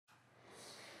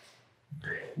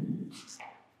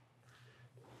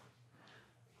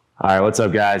All right, what's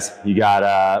up, guys? You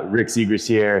got Rick Zegras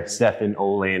here, Stefan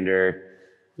Olander,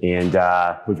 and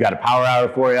we've got a power hour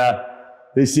for you.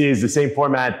 This is the same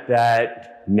format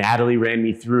that Natalie ran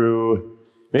me through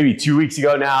maybe 2 weeks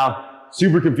ago now.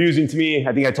 Super confusing to me.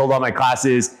 I think I told all my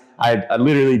classes. I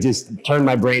literally just turned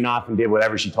my brain off and did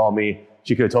whatever she told me.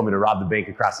 She could have told me to rob the bank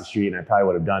across the street, and I probably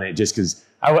would have done it just because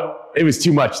it was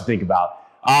too much to think about.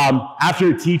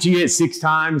 After teaching it 6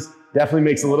 times, definitely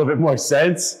makes a little bit more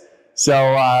sense. So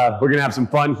we're gonna have some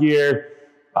fun here.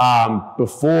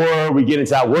 Before we get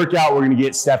into that workout, we're gonna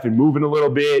get Stefan moving a little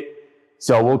bit.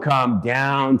 So we'll come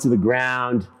down to the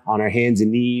ground on our hands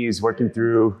and knees, working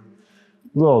through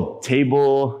a little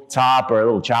tabletop or a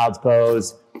little child's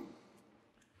pose.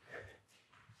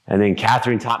 And then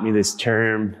Catherine taught me this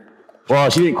term. Well,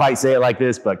 she didn't quite say it like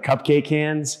this, but cupcake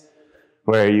hands,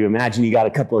 where you imagine you got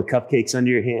a couple of cupcakes under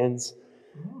your hands.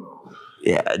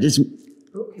 Yeah, just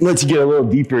lets you get a little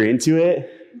deeper into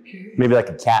it. Okay. Maybe like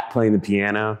a cat playing the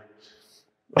piano.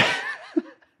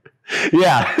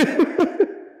 Yeah.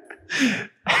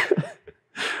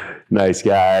 Nice,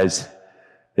 guys.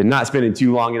 And not spending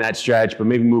too long in that stretch, but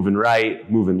maybe moving right,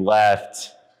 moving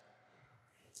left.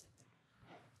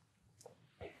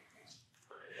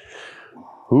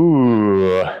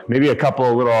 Ooh, maybe a couple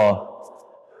of little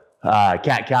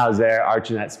cat-cows there,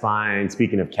 arching that spine.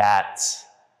 Speaking of cats.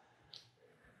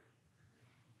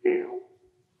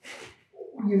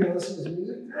 You know, listen to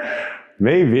music?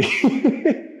 Maybe.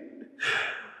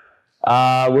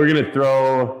 We're going to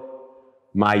throw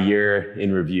my year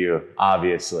in review,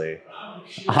 obviously.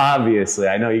 Obviously.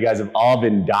 I know you guys have all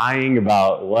been dying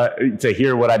to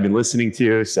hear what I've been listening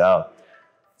to, so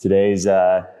today's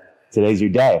your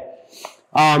day.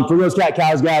 For those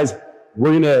cat-cows, guys,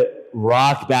 we're going to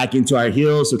rock back into our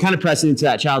heels. So kind of pressing into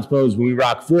that child's pose. When we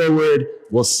rock forward,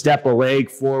 we'll step a leg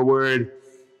forward,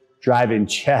 driving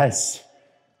chest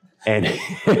and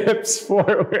hips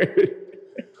forward.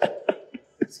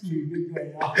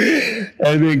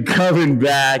 And then coming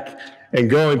back and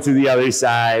going to the other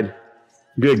side.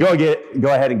 Good. Go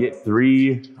ahead and get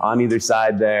 3 on either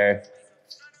side there.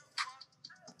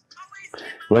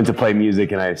 Went to play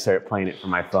music and I started playing it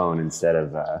from my phone instead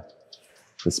of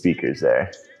the speakers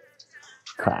there.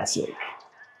 Classic.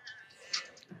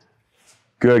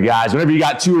 Good, guys. Whenever you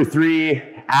got 2 or 3,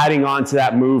 adding on to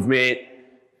that movement.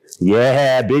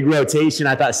 Yeah, big rotation.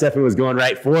 I thought Stefan was going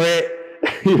right for it.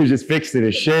 He was just fixing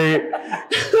his shirt.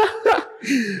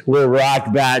 We'll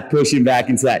rock back, pushing back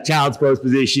into that child's pose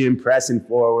position, pressing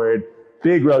forward.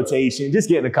 Big rotation. Just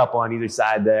getting a couple on either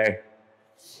side there.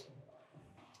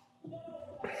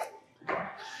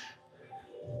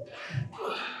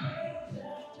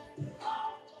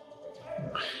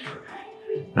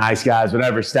 Nice, guys.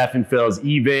 Whenever Stefan feels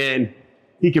even,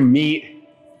 he can meet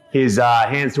his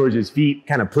hands towards his feet,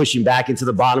 kind of pushing back into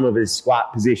the bottom of his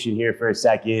squat position here for a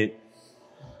second.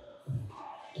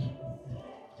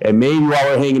 And maybe while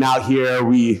we're hanging out here,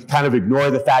 we kind of ignore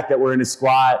the fact that we're in a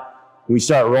squat. We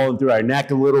start rolling through our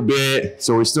neck a little bit.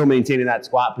 So we're still maintaining that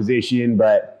squat position,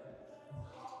 but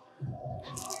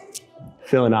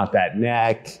filling out that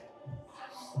neck.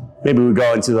 Maybe we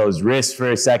go into those wrists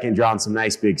for a second, drawing some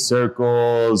nice big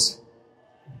circles.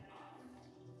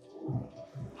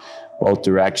 Both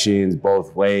directions,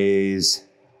 both ways.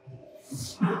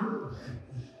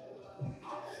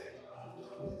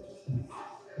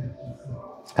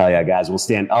 Hell yeah, guys. We'll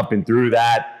stand up and through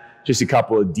that. Just a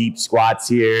couple of deep squats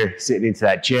here, sitting into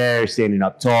that chair, standing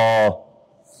up tall.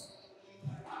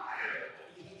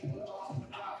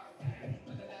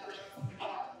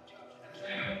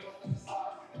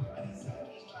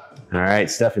 All right,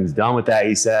 Stefan's done with that,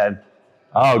 he said.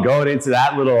 Oh, going into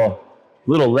that little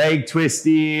leg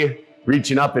twisty,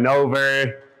 reaching up and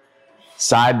over,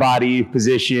 side body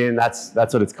position. That's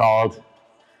what it's called.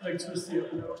 Leg twisty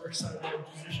up and over, side body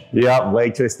position. Yep,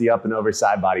 leg twisty up and over,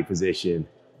 side body position.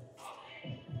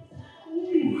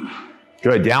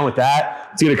 Good, down with that.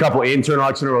 Let's get a couple internal,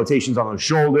 external rotations on those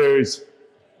shoulders.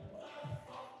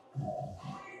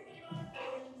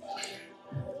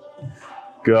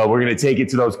 Good, we're gonna take it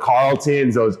to those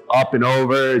Carltons, those up and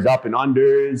overs, up and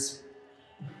unders.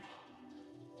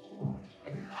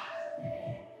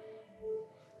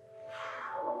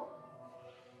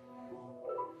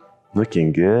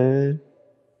 Looking good.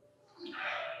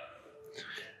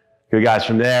 Good, guys.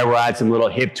 From there, we'll add some little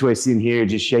hip twists in here,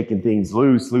 just shaking things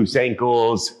loose, loose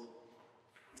ankles.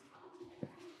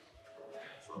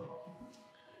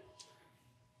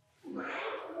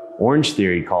 Orange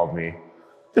Theory called me.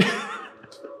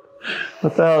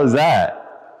 What the hell is that?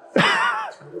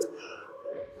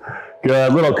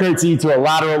 Good, little curtsy to a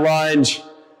lateral lunge.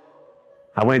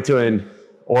 I went to an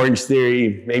Orange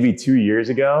Theory maybe 2 years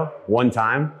ago, one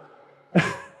time.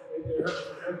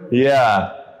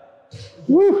 Yeah.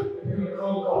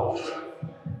 Woo.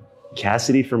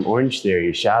 Cassidy from Orange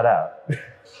Theory, shout out.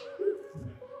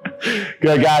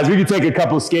 Good, guys. We can take a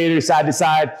couple skaters side to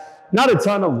side. Not a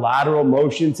ton of lateral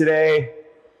motion today.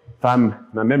 If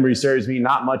my memory serves me,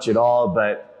 not much at all,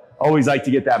 but always like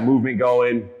to get that movement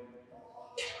going.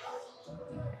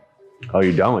 Oh,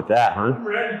 you're done with that, huh?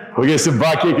 We'll get some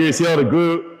butt kickers, heel to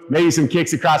glute, maybe some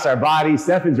kicks across our body.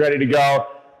 Stefan's ready to go.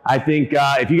 I think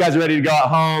if you guys are ready to go at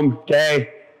home, okay,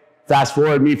 fast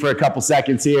forward me for a couple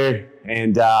seconds here,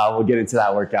 and we'll get into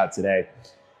that workout today.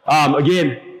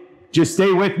 Again, just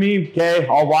stay with me, okay?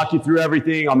 I'll walk you through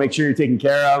everything. I'll make sure you're taken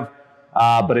care of.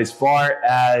 But as far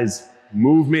as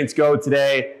movements go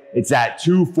today, it's that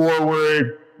 2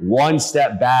 forward, 1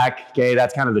 step back, okay?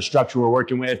 That's kind of the structure we're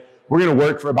working with. We're gonna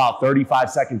work for about 35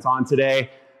 seconds on today.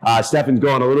 Stefan's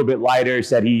going a little bit lighter,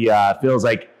 said he feels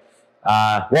like,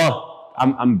 I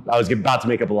was about to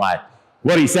make up a lie.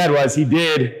 What he said was he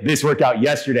did this workout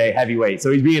yesterday, heavyweight.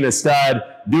 So he's being a stud,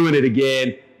 doing it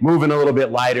again, moving a little bit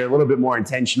lighter, a little bit more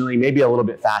intentionally, maybe a little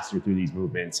bit faster through these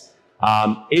movements.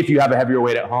 If you have a heavier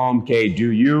weight at home, okay,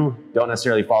 do you. Don't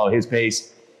necessarily follow his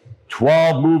pace.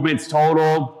 12 movements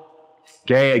total.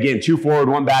 Okay, again, 2 forward,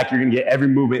 1 back. You're gonna get every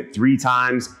movement 3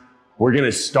 times. We're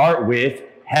gonna start with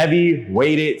heavy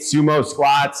weighted sumo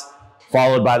squats,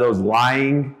 followed by those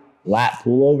lying lat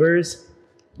pullovers.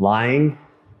 Laying?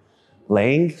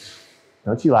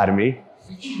 Don't you lie to me.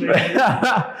 All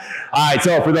right,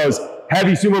 so for those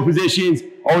heavy sumo positions,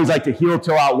 always like to heel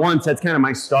toe out once. That's kind of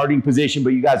my starting position,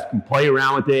 but you guys can play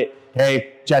around with it.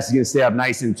 Okay, chest is gonna stay up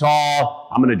nice and tall.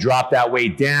 I'm gonna drop that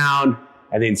weight down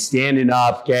and then standing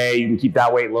up, okay, you can keep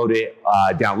that weight loaded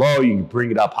down low. You can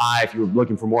bring it up high if you're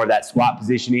looking for more of that squat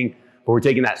positioning. But we're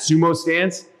taking that sumo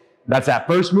stance. That's that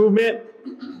first movement.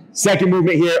 Second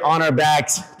movement here on our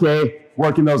backs, okay,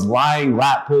 working those lying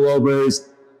lat pullovers.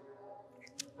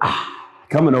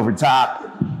 Coming over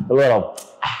top, a little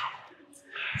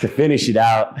to finish it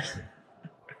out.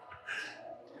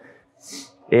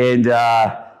 And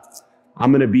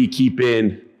I'm gonna be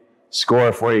keeping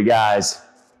score for you guys.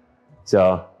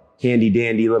 So handy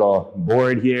dandy little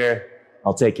board here.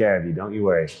 I'll take care of you, don't you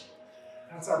worry.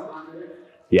 That's our primary.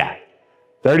 Yeah,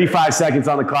 35 seconds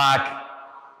on the clock.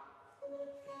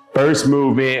 First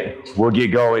movement, we'll get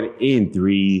going in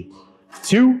 3,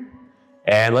 2,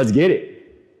 and let's get it.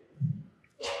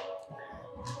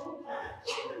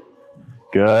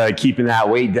 Good, keeping that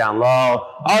weight down low.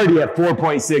 Already at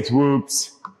 4.6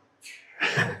 whoops.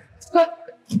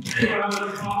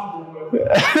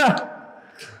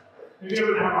 Maybe I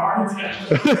would have a heart attack.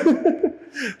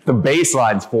 The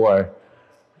baseline's 4.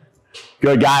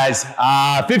 Good, guys.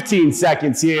 15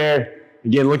 seconds here.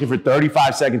 Again, looking for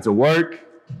 35 seconds of work.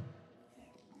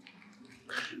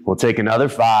 We'll take another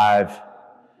 5.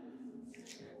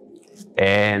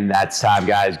 And that's time,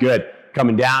 guys. Good.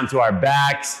 Coming down to our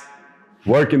backs,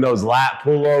 working those lat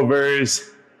pullovers.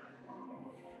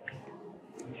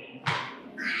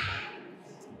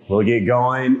 We'll get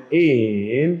going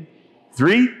in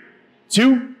 3,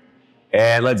 2,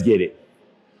 and let's get it.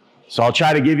 So I'll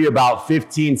try to give you about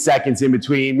 15 seconds in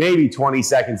between, maybe 20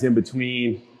 seconds in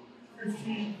between.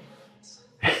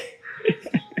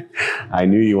 I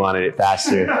knew you wanted it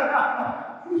faster.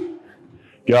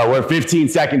 Go, we're 15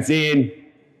 seconds in.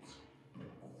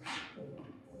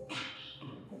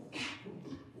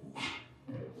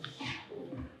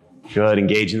 Good,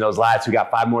 engaging those lats. We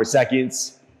got 5 more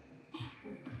seconds.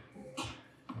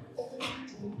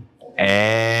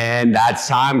 And that's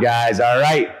time, guys. All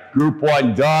right, group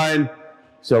 1 done.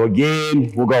 So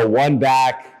again, we'll go 1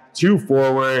 back, 2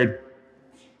 forward.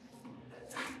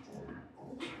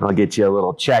 I'll get you a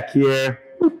little check here.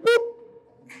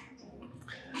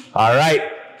 All right,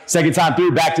 second time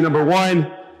through, back to number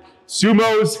 1.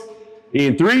 Sumos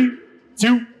in 3,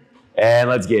 2, and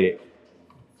let's get it.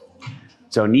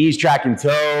 So knees tracking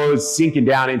toes, sinking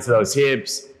down into those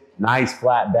hips. Nice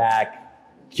flat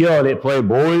back. Killing it,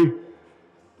 playboy.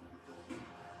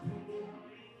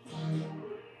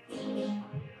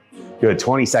 Good,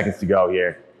 20 seconds to go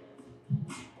here.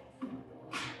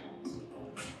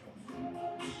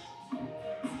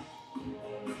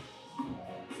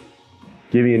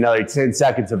 Give me another 10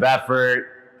 seconds of effort.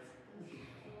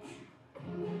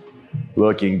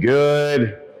 Looking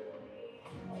good.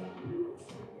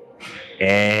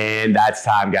 And that's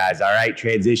time, guys. All right,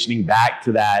 transitioning back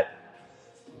to that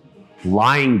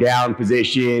lying down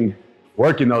position,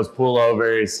 working those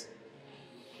pullovers.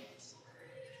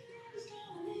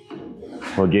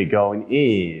 We'll get going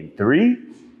in 3,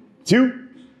 2,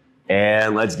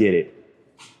 and let's get it.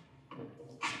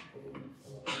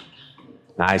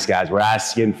 Nice, guys. We're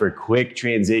asking for quick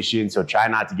transition, so try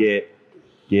not to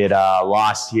get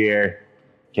lost here.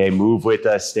 Okay, move with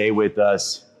us, stay with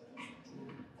us.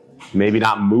 Maybe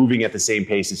not moving at the same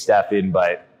pace as Stefan,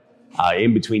 but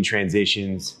in between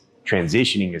transitions,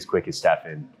 transitioning as quick as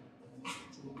Stefan.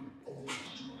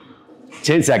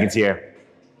 10 seconds here,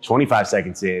 25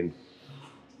 seconds in.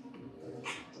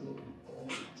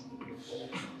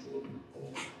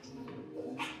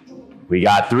 We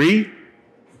got 3,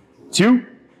 2,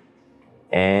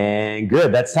 and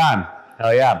good, that's time.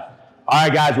 Hell yeah. All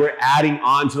right, guys, we're adding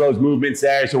on to those movements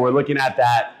there. So we're looking at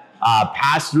that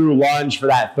pass-through lunge for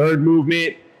that third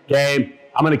movement, okay?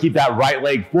 I'm gonna keep that right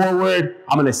leg forward.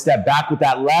 I'm gonna step back with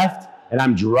that left, and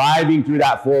I'm driving through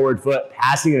that forward foot,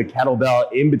 passing a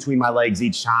kettlebell in between my legs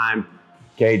each time,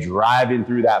 okay? Driving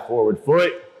through that forward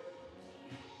foot.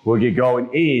 We'll get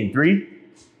going in 3,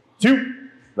 2,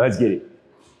 let's get it.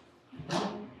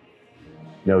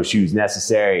 No shoes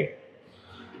necessary.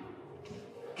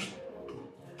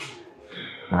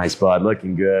 Nice, bud,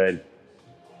 looking good.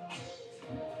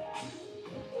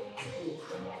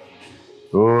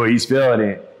 Oh, he's feeling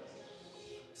it.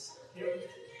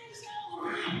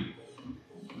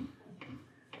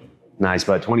 Nice,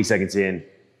 bud, 20 seconds in.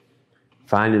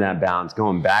 Finding that balance,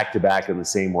 going back to back on the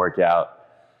same workout.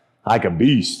 Like a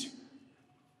beast.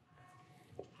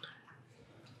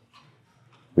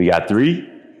 We got 3,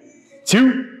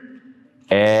 2,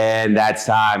 and that's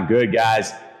time. Good,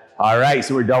 guys. All right,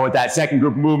 so we're done with that second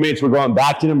group of movements. We're going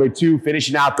back to number 2,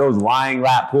 finishing out those lying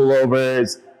lat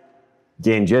pullovers.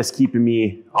 Again, just keeping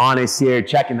me honest here,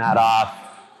 checking that off.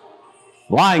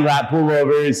 Lying lat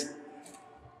pullovers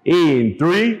in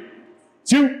 3,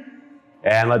 2,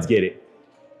 and let's get it.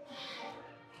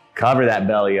 Cover that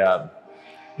belly up.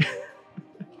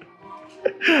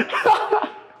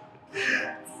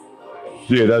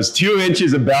 Dude, those 2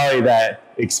 inches of belly that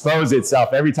expose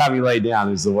itself every time you lay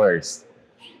down is the worst.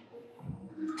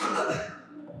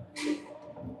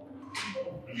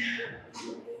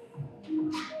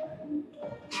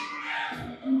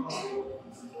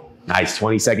 Nice,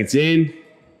 20 seconds in.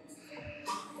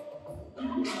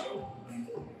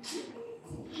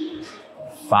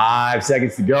 Five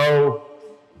seconds to go.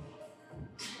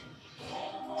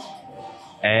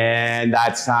 And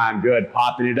that's time, good.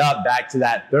 Popping it up, back to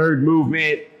that third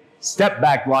movement. Step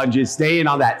back lunges, staying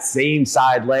on that same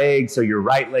side leg. So your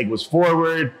right leg was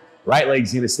forward, right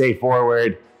leg's gonna stay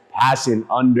forward, passing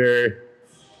under.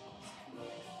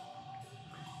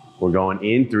 We're going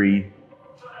in 3,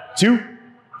 2.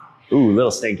 Ooh,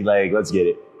 little stanky leg, let's get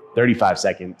it. 35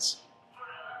 seconds.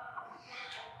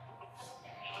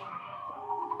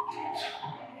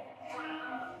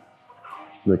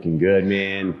 Looking good,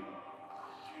 man.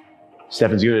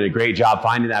 Stefan's doing a great job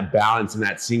finding that balance in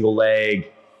that single leg.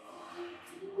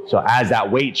 So as that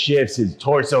weight shifts, his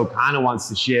torso kind of wants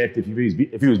to shift. If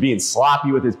he was being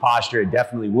sloppy with his posture, it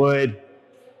definitely would.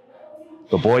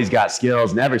 The boy's got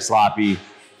skills, never sloppy.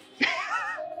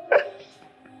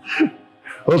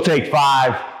 We'll take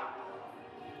 5,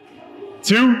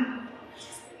 2,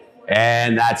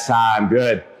 and that's time,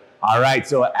 good. All right,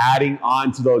 so adding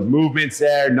on to those movements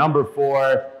there, number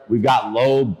 4, we've got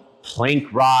low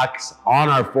plank rocks on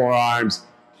our forearms,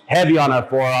 heavy on our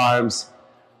forearms,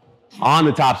 on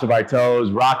the tops of our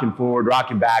toes, rocking forward,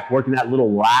 rocking back, working that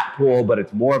little lat pull, but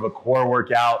it's more of a core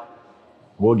workout.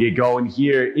 We'll get going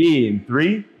here in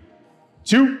 3,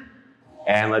 2,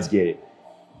 and let's get it.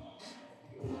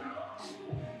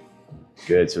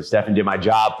 Good, so Stefan did my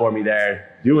job for me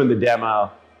there, doing the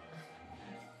demo.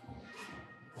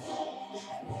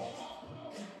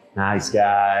 Nice,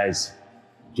 guys.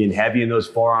 Getting heavy in those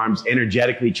forearms,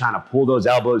 energetically trying to pull those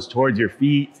elbows towards your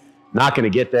feet. Not gonna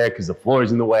get there because the floor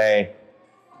is in the way.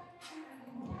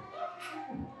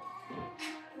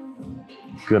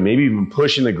 Good, maybe even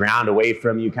pushing the ground away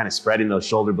from you, kind of spreading those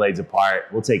shoulder blades apart.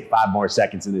 We'll take 5 more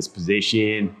seconds in this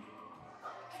position.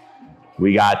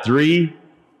 We got 3,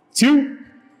 2,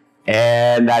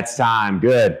 and that's time,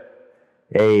 good.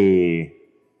 Hey.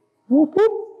 Whoop,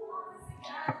 whoop.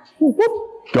 Whoop,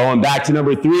 whoop. Going back to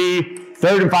number 3,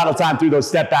 third and final time through those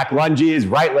step back lunges,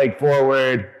 right leg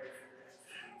forward.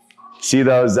 See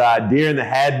those deer in the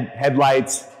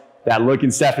headlights, that look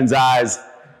in Stefan's eyes.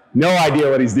 No idea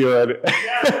what he's doing. Yeah,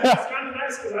 it's kind of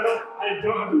nice because I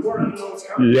don't have the board, I don't know what's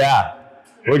coming. Yeah.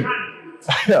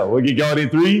 We'll get going in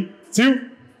 3, 2,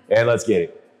 and let's get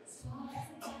it.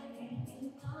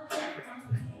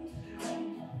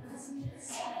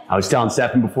 I was telling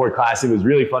Stefan before class, it was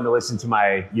really fun to listen to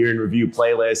my year in review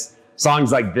playlist. Songs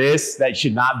like this that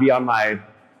should not be on my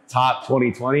top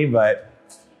 2020, but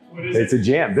it's a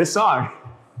jam. This song.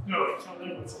 No, tell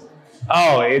them what's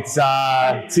Oh, it's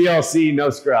TLC, no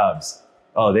scrubs.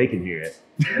 Oh, they can hear it.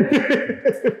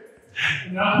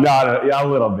 No, yeah, a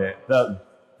little bit.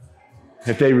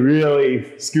 If they really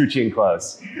scooch in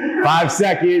close. 5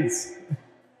 seconds.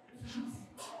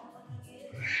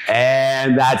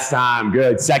 And that's time.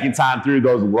 Good. Second time through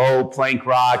those low plank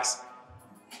rocks.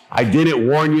 I didn't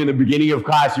warn you in the beginning of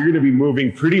class, you're going to be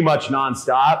moving pretty much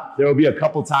nonstop. There will be a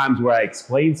couple times where I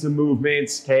explain some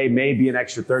movements, okay, maybe an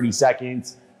extra 30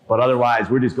 seconds, but otherwise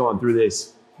we're just going through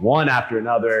this one after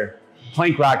another.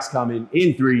 Plank rocks coming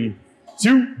in 3,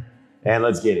 2, and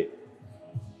let's get it.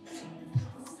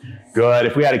 Good.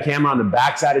 If we had a camera on the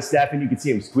backside of Stefan, you could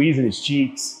see him squeezing his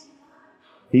cheeks.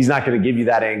 He's not going to give you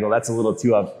that angle. That's a little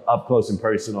too up close and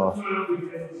personal.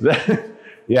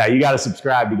 Yeah, you got to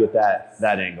subscribe to get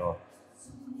that angle.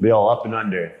 The old up and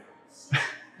under.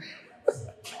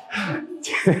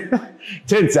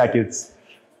 10 seconds.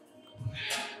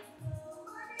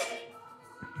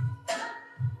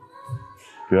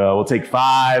 Good. We'll take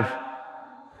 5.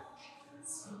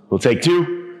 We'll take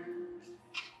 2.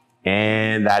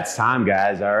 And that's time,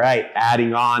 guys. All right,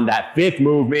 adding on that 5th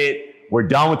movement. We're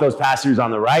done with those pass-throughs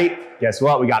on the right. Guess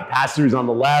what? We got pass-throughs on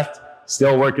the left.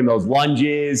 Still working those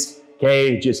lunges.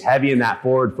 Okay, just heavy in that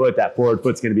forward foot. That forward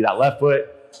foot's gonna be that left foot.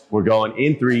 We're going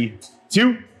in 3,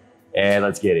 2, and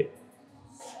let's get it.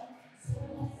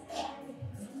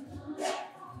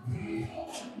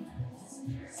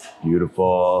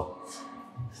 Beautiful.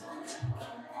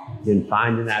 Again,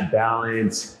 finding that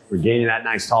balance. We're gaining that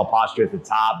nice tall posture at the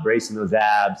top, bracing those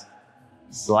abs.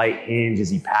 Slight hinge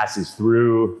as he passes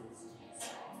through.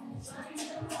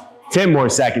 10 more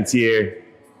seconds here.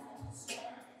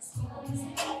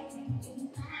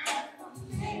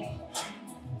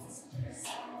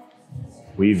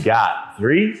 We've got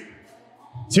 3,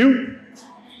 2,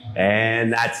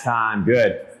 and that's time.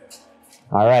 Good.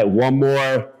 All right, one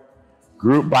more.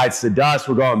 Group bites the dust.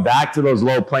 We're going back to those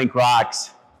low plank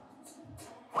rocks.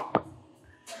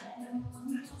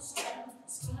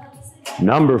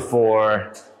 Number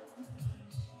 4.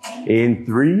 In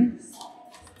 3,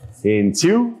 in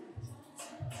 2,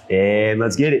 and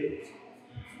let's get it.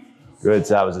 Good,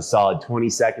 so that was a solid 20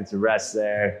 seconds of rest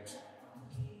there.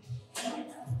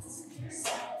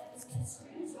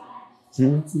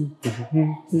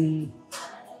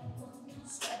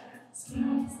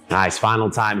 Nice,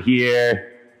 final time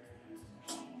here.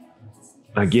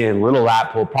 Again, little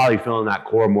lat pull, probably feeling that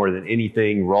core more than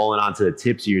anything, rolling onto the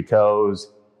tips of your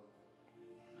toes.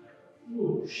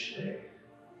 Oh, shit.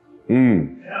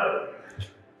 Mm.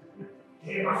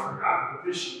 Damn, I forgot about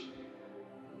this shit.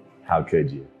 How could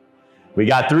you? We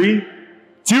got 3,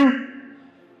 2,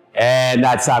 and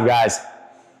that's time, guys.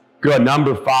 Good,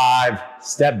 number 5,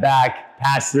 step back,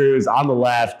 pass-throughs on the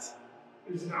left.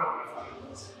 This is not what I thought it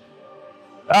was.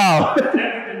 Oh. I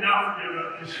did not forget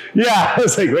about this shit. Yeah, I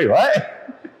was like, wait,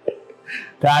 what?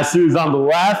 Pass-throughs on the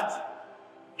left,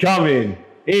 coming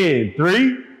in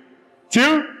 3,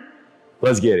 2,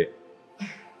 let's get it.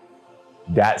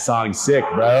 That song's sick,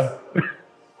 bro.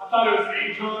 I thought it was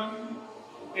Akon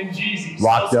and Jeezy.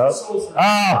 Locked up?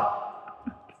 Oh!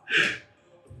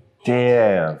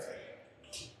 Damn.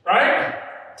 Right?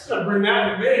 Gotta bring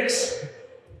that in the mix.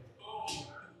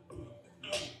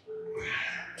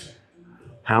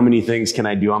 How many things can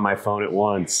I do on my phone at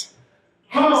once?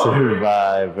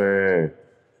 Survivor.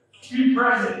 Be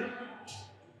present.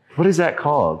 What is that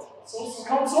called? It's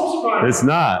called Soul Survivor. It's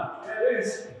not. Yeah, it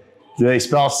is. Do they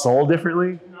spell soul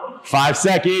differently? No. 5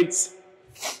 seconds.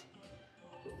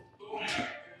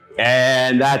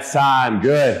 And that's time.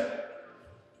 Good.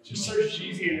 Just search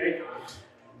Jeezy and Akon.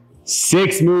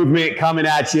 6 movement coming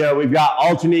at you. We've got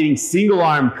alternating single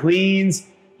arm cleans.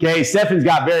 Okay, Stefan's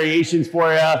got variations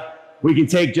for you. We can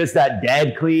take just that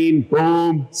dead clean,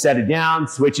 boom, set it down,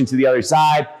 switch into the other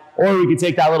side. Or we can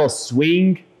take that little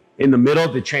swing in the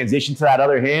middle to transition to that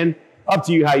other hand. Up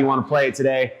to you how you want to play it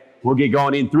today. We'll get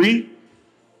going in 3,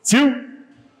 2,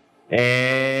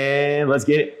 and let's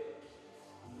get it.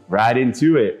 Right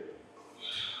into it.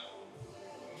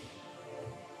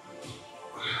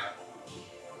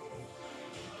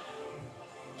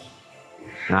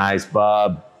 Nice,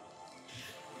 bub.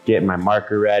 Getting my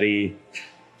marker ready.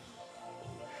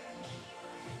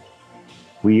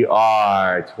 We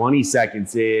are 20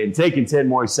 seconds in, taking 10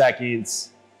 more seconds.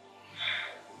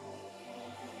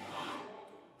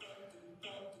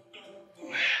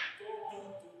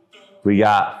 We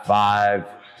got 5.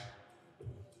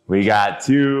 We got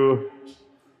 2.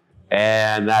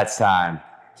 And that's time.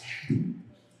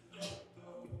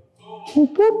 All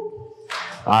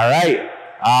right.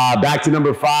 Back to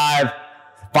number 5.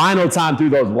 Final time through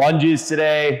those lunges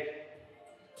today.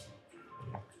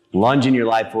 lunging your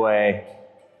life away,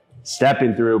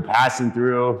 stepping through, passing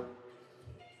through.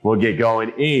 We'll get going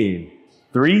in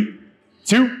 3,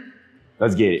 2,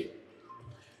 let's get it.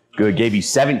 Good, gave you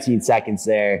 17 seconds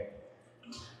there.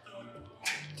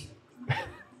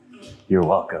 You're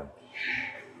welcome.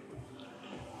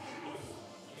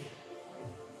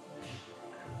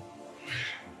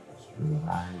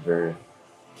 Survivor.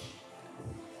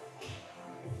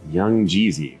 Young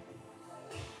Jeezy.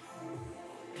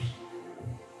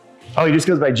 Oh, he just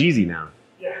goes by Jeezy now.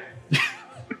 Yeah.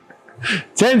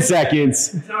 10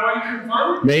 seconds. Is that why you couldn't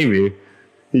find it? Maybe.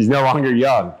 He's no longer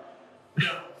young.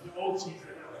 No, the old Jeezy.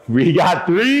 We got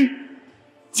 3,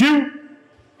 2,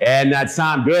 and that's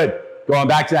time. Good. Going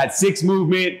back to that 6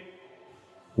 movement.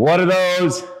 What are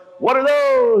those? What are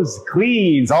those?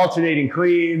 Cleans, alternating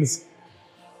cleans.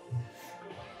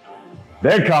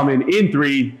 They're coming in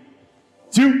 3,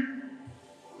 2,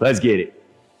 let's get it.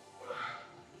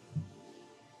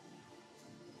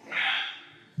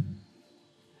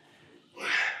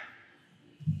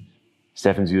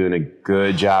 Stefan's doing a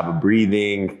good job of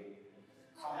breathing.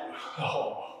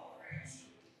 Oh,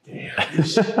 damn.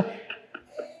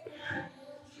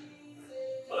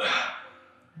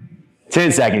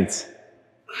 10 seconds.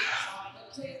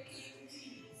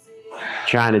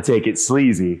 Trying to take it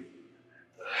sleazy.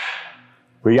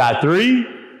 We got 3,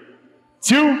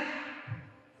 2,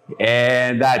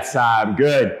 and that's time.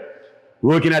 Good.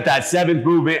 Looking at that 7th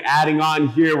movement, adding on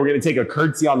here, we're gonna take a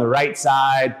curtsy on the right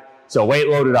side. So weight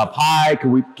loaded up high,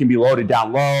 can be loaded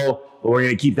down low, but we're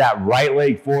gonna keep that right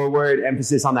leg forward,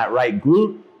 emphasis on that right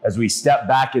glute as we step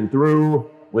back and through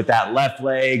with that left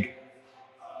leg.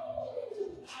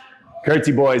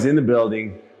 Curtsy boys in the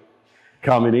building,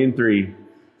 coming in 3,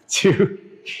 2,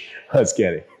 let's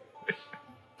get it.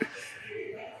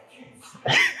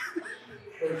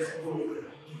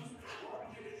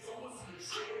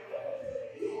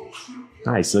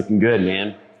 Nice, looking good,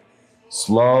 man.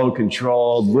 Slow,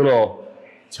 controlled, little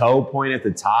toe point at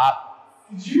the top.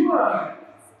 Did you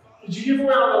give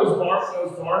away all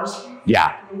those bars?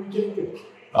 Yeah.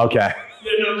 Okay.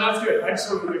 Yeah, no, that's good. I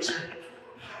just wanted to make sure.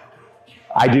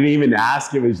 I didn't even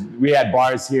ask. We had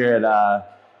bars here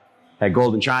at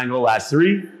Golden Triangle last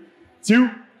 3,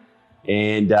 2,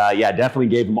 and yeah, definitely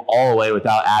gave them all away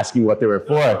without asking what they were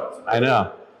for. I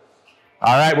know.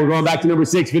 All right, we're going back to number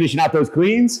 6, finishing out those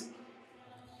cleans.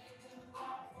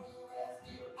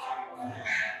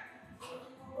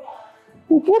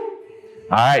 Whoop, whoop.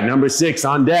 All right, number 6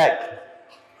 on deck.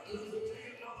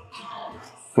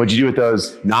 What'd you do with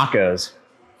those knockos?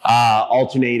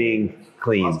 Alternating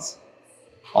cleans.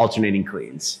 Alternating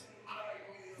cleans.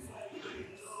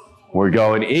 We're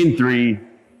going in 3,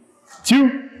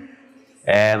 2,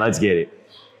 and let's get it.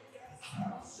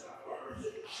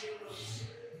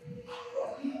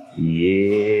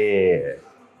 Yeah.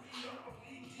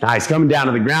 Nice, coming down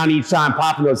to the ground each time,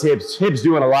 popping those hips. Hips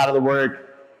doing a lot of the work.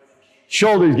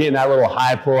 Shoulders getting that little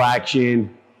high pull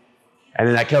action. And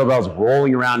then that kettlebell's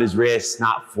rolling around his wrist,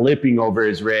 not flipping over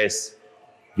his wrist.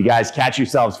 If you guys catch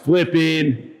yourselves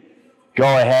flipping, go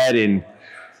ahead and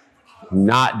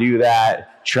not do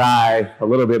that. Try a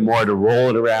little bit more to roll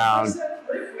it around.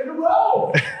 In a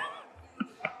row.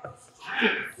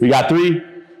 We got 3,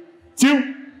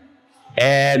 2,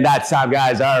 and that's time,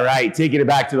 guys. All right, taking it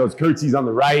back to those curtsies on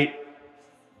the right.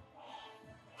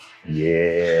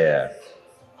 Yeah.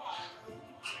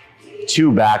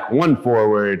 2 back, 1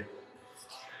 forward.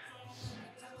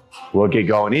 We'll get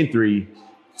going in 3,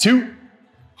 2,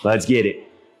 let's get it.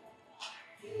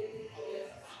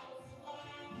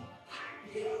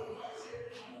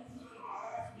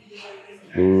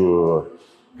 Ooh.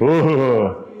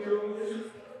 Ooh.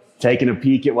 Taking a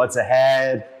peek at what's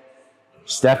ahead.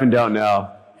 Stefan don't know.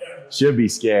 Should be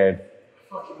scared.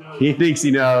 He thinks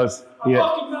he knows.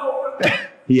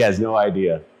 He has no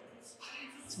idea.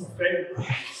 It's my favorite.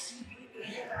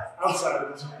 Outside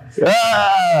of this.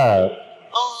 Ah!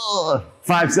 Oh,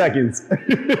 5 seconds.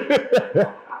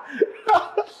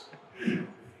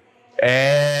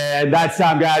 And that's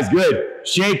time, guys. Good.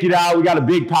 Shake it out. We got a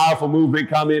big, powerful movement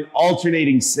coming.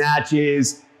 Alternating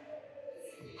snatches.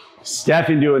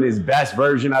 Stefan doing his best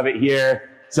version of it here.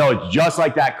 So it's just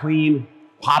like that clean,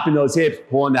 popping those hips,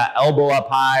 pulling that elbow up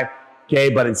high. Okay,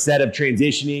 but instead of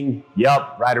transitioning,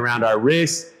 yep, right around our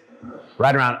wrist,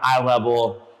 right around eye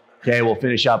level. Okay, we'll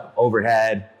finish up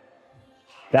overhead.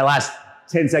 That last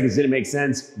 10 seconds didn't make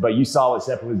sense, but you saw what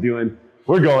Stefan was doing.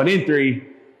 We're going in 3,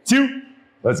 2,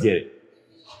 let's get it.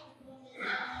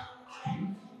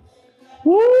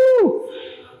 Woo!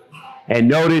 And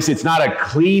notice it's not a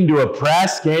clean to a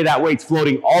press, okay? That weight's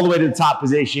floating all the way to the top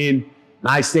position.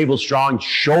 Nice, stable, strong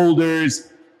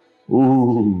shoulders.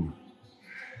 Ooh.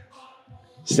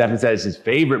 Stefan says his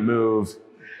favorite move.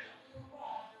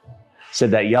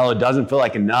 Said that yellow doesn't feel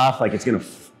like enough, like it's gonna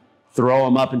throw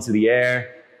him up into the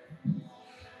air.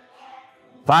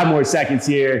 5 more seconds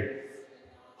here.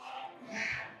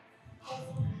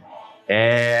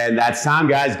 And that's time,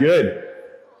 guys, good.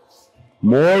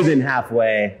 More than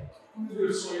halfway.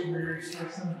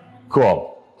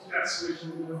 Cool.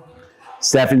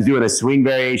 Stefan's doing a swing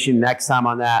variation. Next time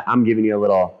on that, I'm giving you a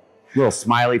little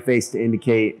smiley face to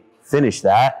indicate finish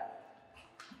that.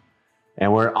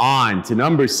 And we're on to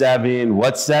number 7.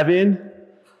 What's 7?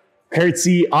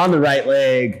 Curtsy on the right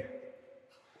leg.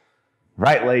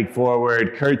 Right leg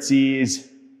forward. Curtsies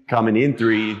coming in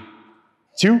 3,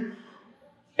 2,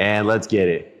 and let's get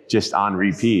it. Just on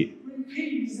repeat.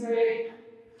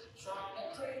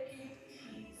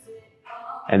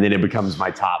 And then it becomes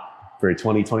my top for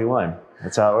 2021.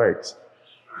 That's how it works.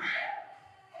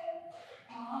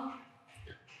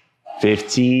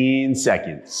 15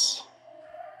 seconds.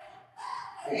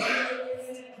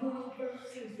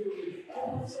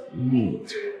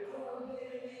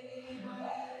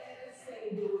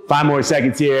 5 more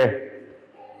seconds here.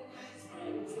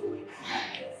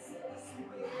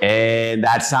 And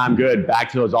that's time good. Back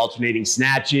to those alternating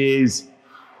snatches.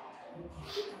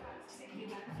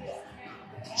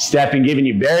 Stefan giving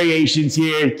you variations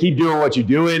here. Keep doing what you're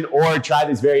doing or try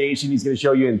this variation he's going to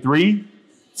show you in 3,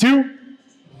 2,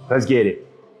 let's get it.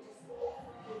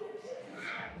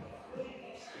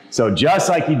 So just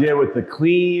like he did with the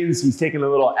cleans, he's taking a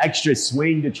little extra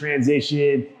swing to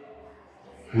transition.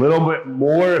 A little bit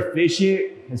more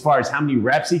efficient as far as how many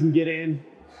reps he can get in.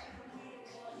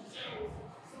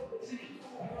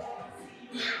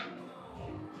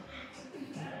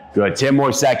 Good, 10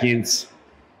 more seconds.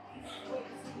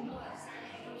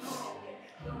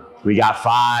 We got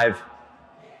 5.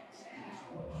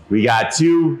 We got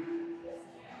 2.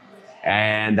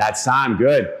 And that's time,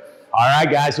 good. All right,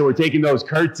 guys, so we're taking those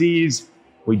curtsies.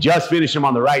 We just finished them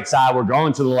on the right side. We're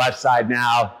going to the left side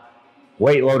now.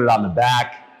 Weight loaded on the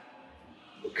back.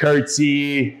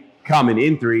 Curtsy coming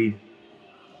in 3,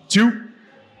 2,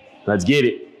 let's get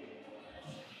it.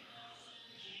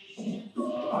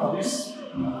 I'm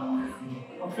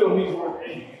feeling these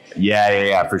working.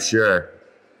 Yeah, for sure.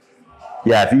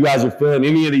 Yeah, if you guys are feeling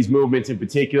any of these movements in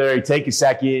particular, take a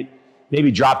second, maybe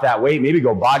drop that weight, maybe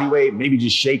go body weight, maybe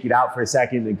just shake it out for a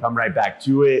second and come right back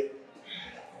to it.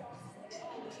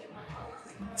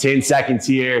 10 seconds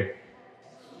here.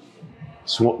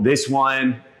 This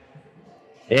one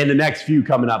and the next few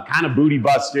coming up, kind of booty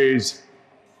busters.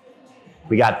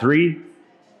 We got 3,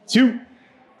 2,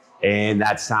 and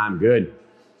that's time, good.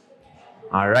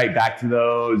 All right, back to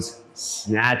those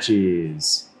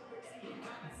snatches.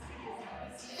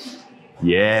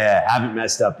 Yeah, haven't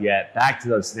messed up yet. Back to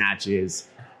those snatches.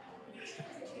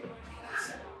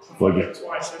 Look at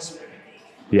twice yesterday.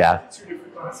 Yeah. 2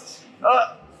 different classes.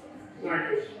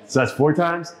 So that's 4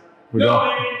 times?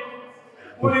 No,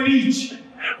 one in each.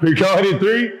 We're going in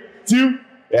 3, 2,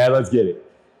 yeah, let's get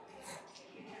it.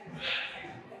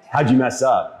 How'd you mess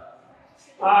up?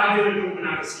 I did a movement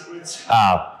out of sequence.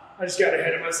 Oh. I just got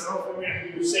ahead of myself and we had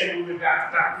to do the same movement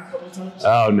back to back a couple of times.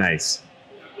 Oh, nice.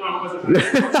 No, it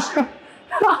wasn't.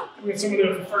 We had someone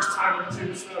there for the first time or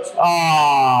 2, so that was,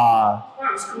 Ah,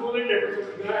 that was cool. They never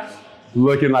coming back.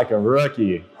 looking like a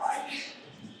rookie.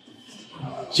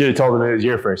 Should have told him it was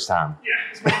your first time. Yeah,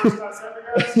 it's my first class ever,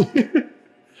 guys.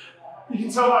 You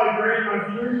can tell by the grade my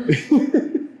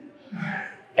beard.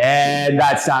 And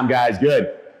that's time, guys,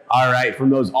 good. All right, from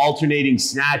those alternating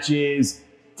snatches,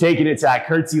 taking it to that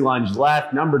curtsy lunge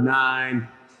left, number 9.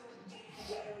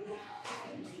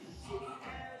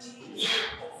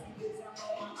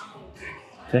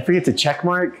 Did I forget to check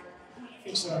mark? I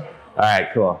think so. All right,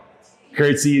 cool.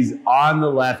 Curtsies on the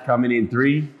left coming in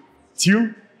 3,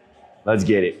 2, let's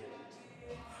get it.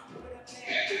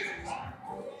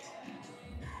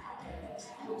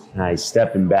 Nice,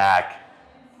 stepping back.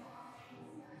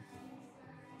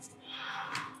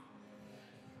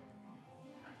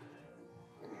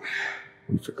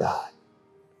 We forgot.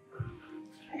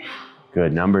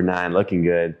 Good, number 9, looking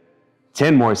good.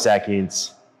 10 more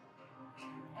seconds.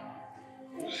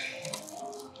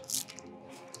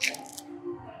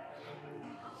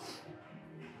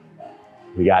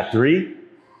 We got 3,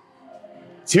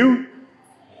 2,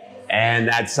 and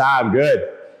that's time, good.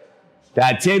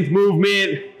 That 10th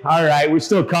movement, all right, we're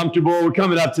still comfortable. We're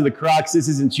coming up to the crux. This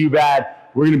isn't too bad.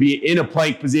 We're gonna be in a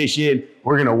plank position.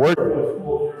 We're gonna work.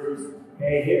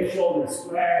 Okay, hip shoulder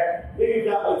square. Maybe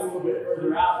that legs a little bit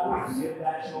further out. We can hip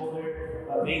that shoulder,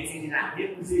 but maintaining that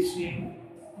hip positioning.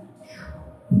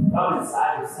 Coming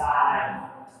side to side.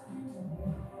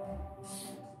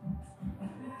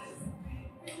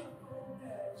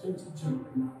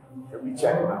 Are we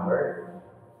checking my work?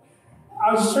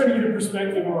 I was just trying to get a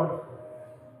perspective on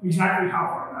exactly how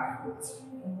far back it was.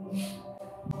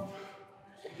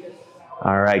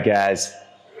 All right, guys.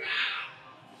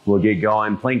 We'll get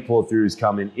going. Plank pull throughs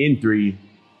coming in 3,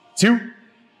 2.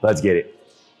 Let's get it.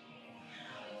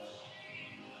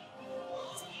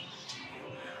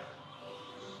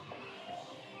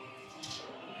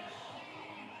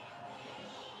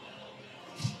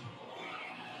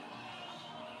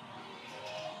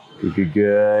 Good,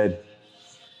 good.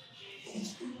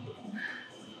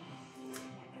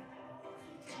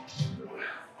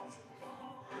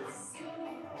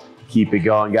 Keep it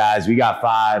going, guys. We got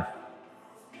 5.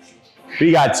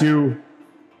 We got 2.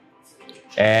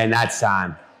 And that's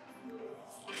time.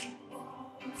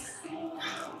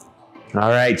 All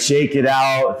right, shake it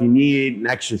out. If you need an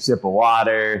extra sip of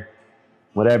water,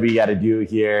 whatever you got to do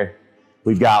here.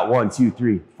 We've got 1, 2,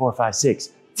 3, 4, 5, 6,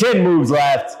 10 moves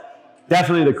left.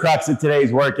 Definitely the crux of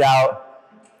today's workout.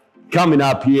 Coming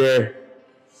up here.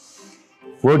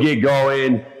 We'll get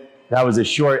going. That was a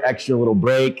short, extra little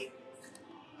break.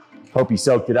 Hope you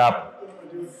soaked it up.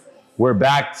 We're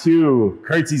back to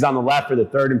curtsies on the left for the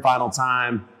 3rd and final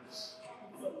time.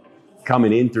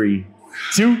 Coming in 3,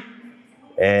 2,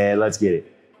 and let's get it.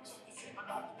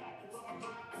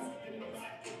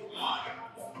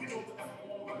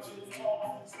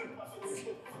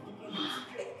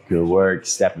 Good work,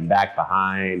 stepping back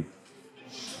behind.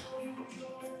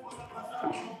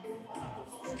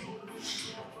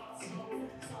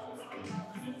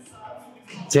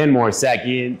 Ten more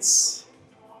seconds.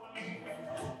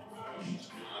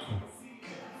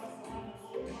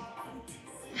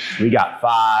 We got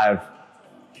 5.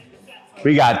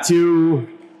 We got 2.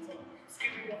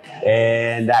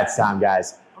 And that's time,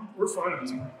 guys. We're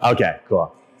fine. Okay,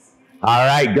 cool. All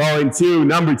right, going to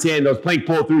number 10, those plank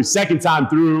pull through, 2nd time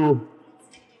through.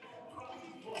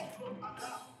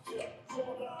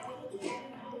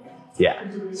 Yeah.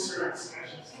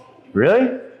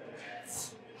 Really?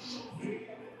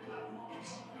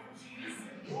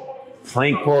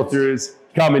 Plank pull throughs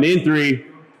coming in 3,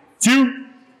 2,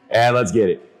 and let's get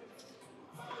it.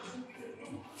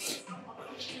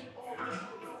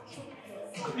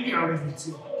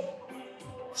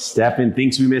 Stefan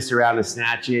thinks we missed a round of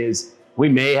snatches. We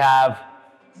may have,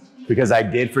 because I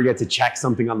did forget to check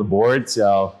something on the board,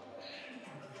 so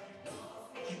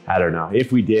I don't know.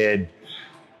 If we did,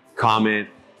 comment,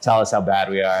 tell us how bad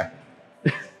we are.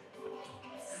 In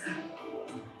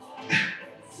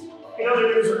other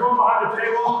news, we're going behind the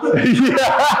table.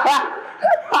 Yeah.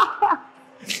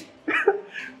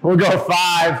 We'll go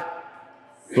 5.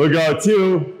 We'll go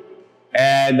 2.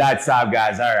 And that's time,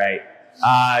 guys. All right.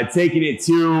 Taking it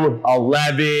to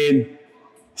 11.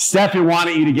 Stefan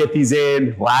wanted you to get these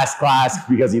in last class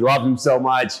because he loved them so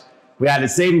much. We had to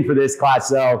save him for this class,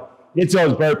 so it's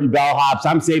those burpee bell hops.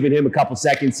 I'm saving him a couple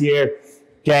seconds here,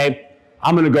 okay?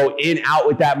 I'm gonna go in, out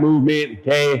with that movement,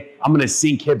 okay? I'm gonna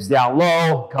sink hips down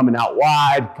low, coming out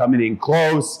wide, coming in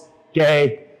close,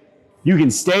 okay? You can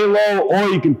stay low or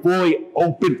you can fully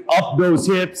open up those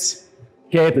hips,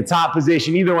 okay, at the top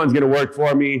position. Either one's gonna work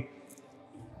for me.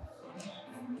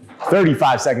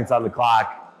 35 seconds on the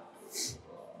clock.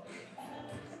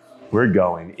 We're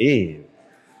going in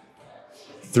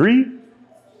 3,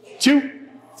 2,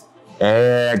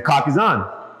 and clock is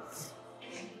on.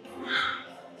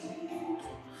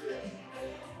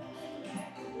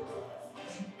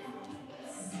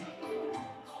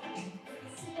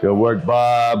 Good work,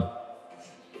 Bob.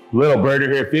 Little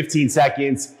burner here, 15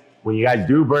 seconds. When you guys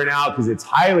do burn out, because it's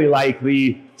highly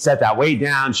likely, set that weight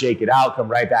down, shake it out, come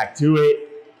right back to it.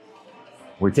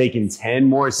 We're taking 10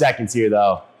 more seconds here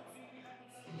though.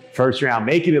 First round,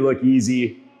 making it look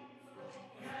easy.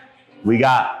 We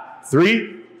got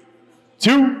 3,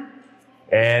 2,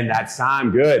 and that's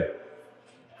time, good.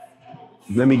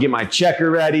 Let me get my checker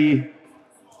ready.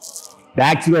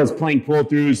 Back to those plank pull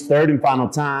throughs, 3rd and final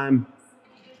time.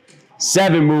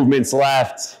 7 movements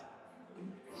left.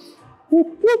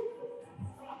 Whoop, whoop.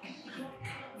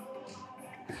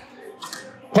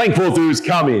 Plank pull throughs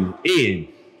coming in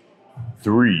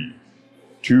 3,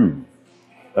 2,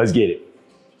 let's get it.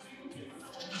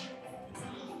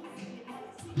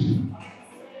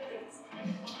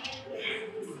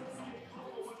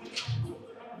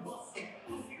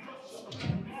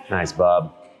 Nice,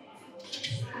 Bob.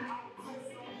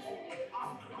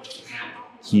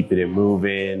 Keeping it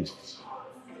moving.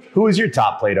 Who is your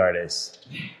top plate artist?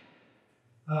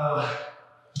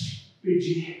 Big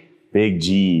G. Big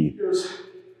G.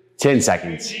 10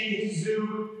 seconds. G,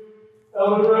 Zoo,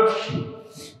 Elderbrook,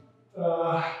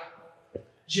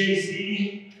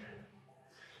 Jay-Z.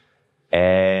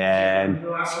 And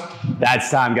And that's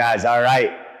time, guys. All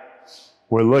right.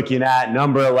 We're looking at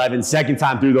number 11, second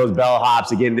time through those bell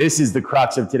hops. Again, this is the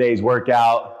crux of today's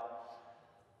workout.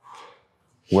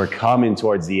 We're coming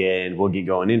towards the end. We'll get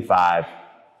going in 5,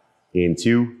 in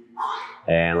 2,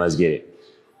 and let's get it.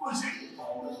 What is it?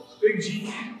 Big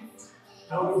G,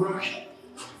 Elderbrook,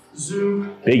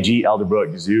 Zoo. Big G,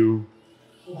 Elderbrook, Zoo.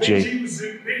 Big G was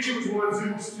Zoo. Big G was 1,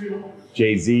 Zoo was 2.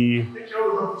 Jay-Z. Big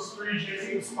Elderbrook was 3,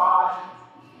 Jay-Z was 5.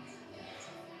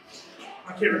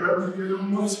 I can't remember who the other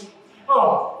one was.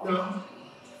 Oh, no.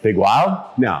 Big Wild?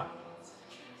 No.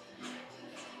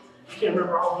 I can't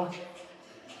remember all of them.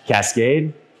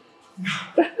 Cascade?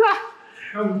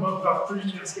 I'm about 3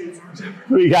 Cascades on the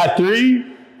We got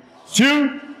 3,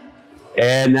 2,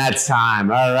 and that's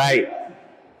time. All right.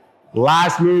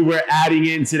 Last move we're adding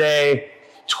in today,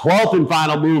 12th and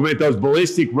final movement, those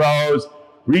ballistic rows,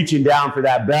 reaching down for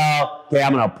that bell. Okay,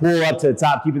 I'm gonna pull up to the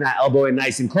top, keeping that elbow in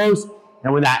nice and close.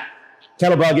 And when that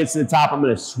kettlebell gets to the top, I'm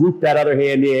gonna swoop that other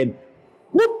hand in,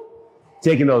 whoop,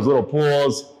 taking those little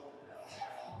pulls.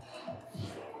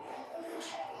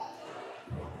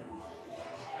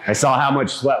 I saw how much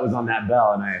sweat was on that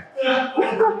bell, and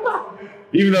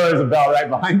even though there's a bell right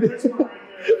behind it.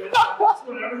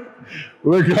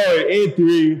 We're going in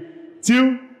 3,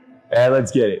 2, and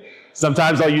let's get it.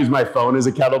 Sometimes I'll use my phone as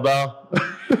a kettlebell.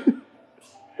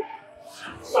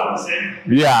 It's not the same.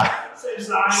 Yeah. Same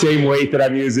size. Same weight that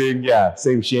I'm using. Yeah,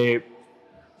 same shape.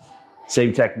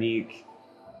 Same technique.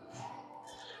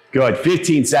 Good,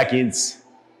 15 seconds.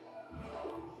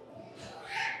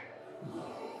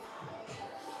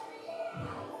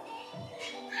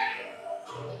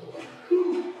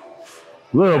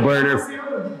 Little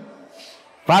burner.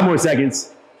 5 more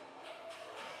seconds.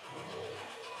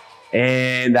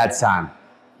 And that's time.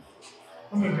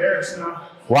 I'm embarrassed now.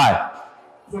 Why?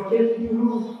 I can't think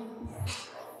who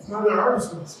none of the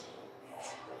artists was.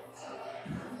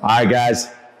 All right, guys.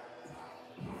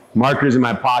 Marker's in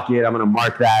my pocket. I'm going to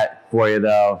mark that for you,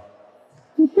 though.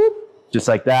 Just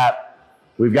like that.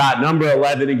 We've got number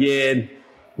 11 again.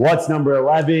 What's number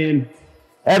 11?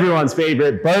 Everyone's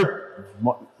favorite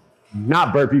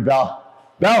not burpee bell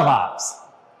hops.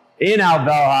 In-out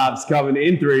bell hops coming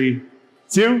in 3,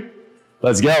 2,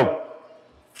 let's go.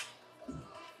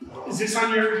 Is this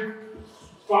on your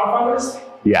Spotify list?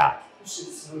 Yeah, This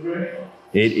shit's so good.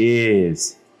 it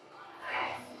is.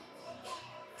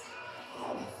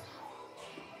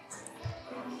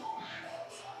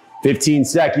 "15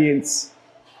 seconds.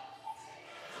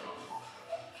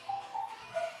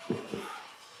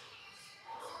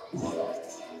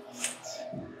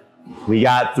 We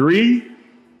got 3,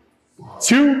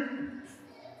 2,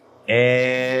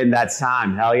 and that's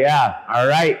time. Hell yeah. All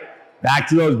right. Back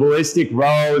to those ballistic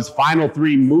rows. Final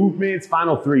 3 movements,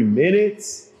 final 3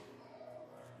 minutes.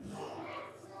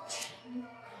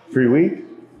 Free week.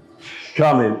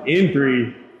 Coming in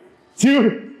 3,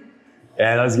 2,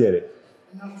 and let's get it.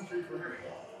 Nothing free for her.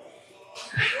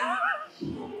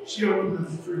 She don't need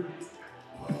nothing free.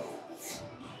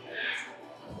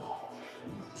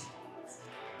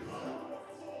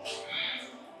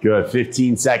 Good,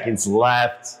 15 seconds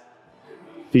left.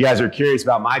 If you guys are curious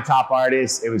about my top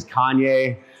artist, it was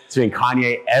Kanye. It's been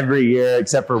Kanye every year,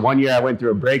 except for 1 year I went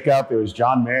through a breakup. It was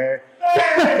John Mayer.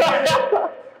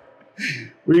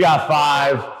 We got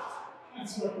 5.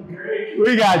 That's fucking great.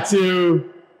 We got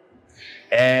 2.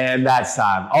 And that's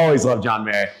time. Always love John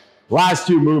Mayer. Last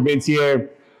 2 movements here.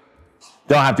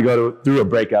 Don't have to go through a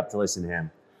breakup to listen to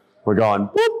him. We're going,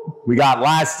 whoop. We got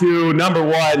last 2. Number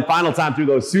 1, final time through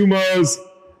those sumos.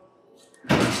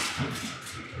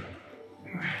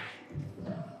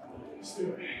 Let's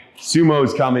do it.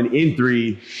 Sumo's coming in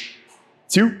 3,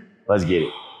 2, let's get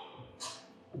it.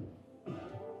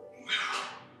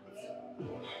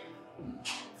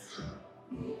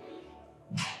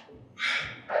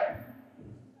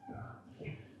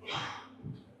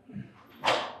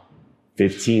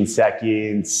 "15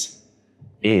 seconds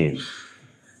in.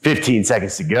 15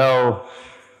 seconds to go."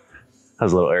 That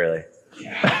was a little early.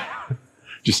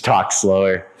 Just talk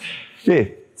slower.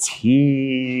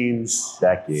 15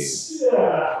 seconds.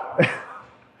 Yeah.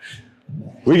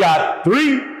 We got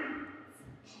 3,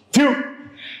 2,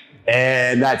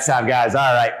 and that's time, guys.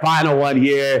 All right, final one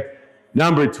here.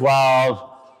 Number 12,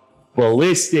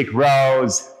 ballistic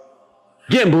rows.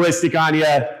 Getting ballistic on you.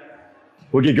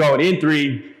 We'll get going in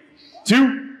 3,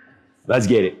 2, let's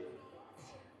get it.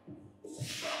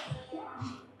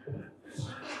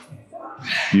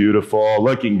 Beautiful,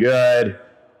 looking good.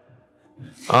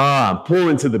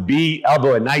 Pulling to the beat,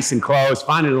 elbowing nice and close,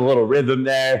 finding a little rhythm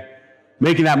there.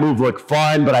 Making that move look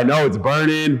fun, but I know it's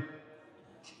burning.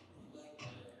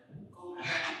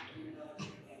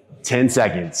 10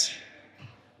 seconds.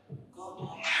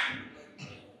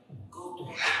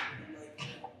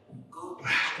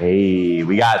 Hey,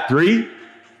 we got 3,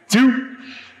 2,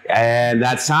 and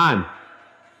that's time.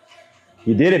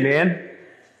 You did it, man.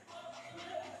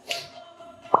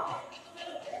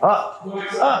 Up,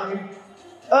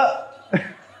 up.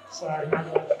 Sorry, my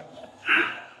bad.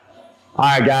 All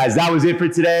right, guys, that was it for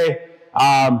today.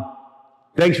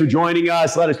 Thanks for joining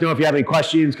us. Let us know if you have any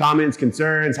questions, comments,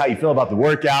 concerns, how you feel about the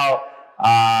workout.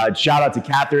 Shout out to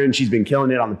Catherine. She's been killing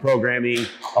it on the programming.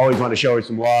 Always want to show her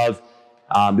some love.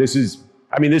 This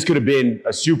could have been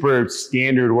a super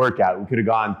standard workout. We could have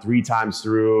gone 3 times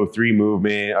through, 3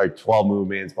 movements or 12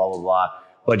 movements, blah, blah, blah.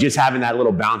 But just having that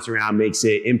little bounce around makes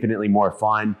it infinitely more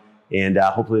fun. And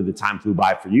hopefully the time flew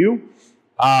by for you.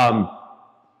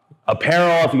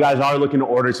 Apparel, if you guys are looking to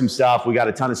order some stuff, we got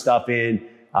a ton of stuff in.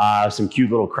 Some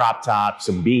cute little crop tops,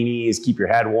 some beanies, keep your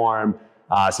head warm,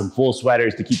 some full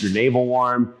sweaters to keep your navel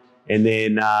warm. And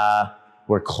then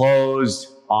we're closed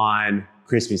on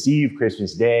Christmas Eve,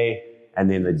 Christmas Day, and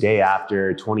then the day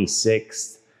after,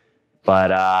 26th.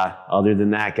 But other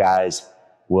than that, guys,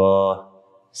 we'll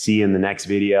see you in the next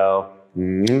video.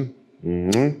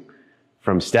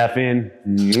 From Stefan.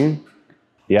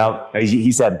 Yep,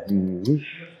 he said.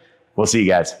 We'll see you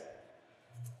guys.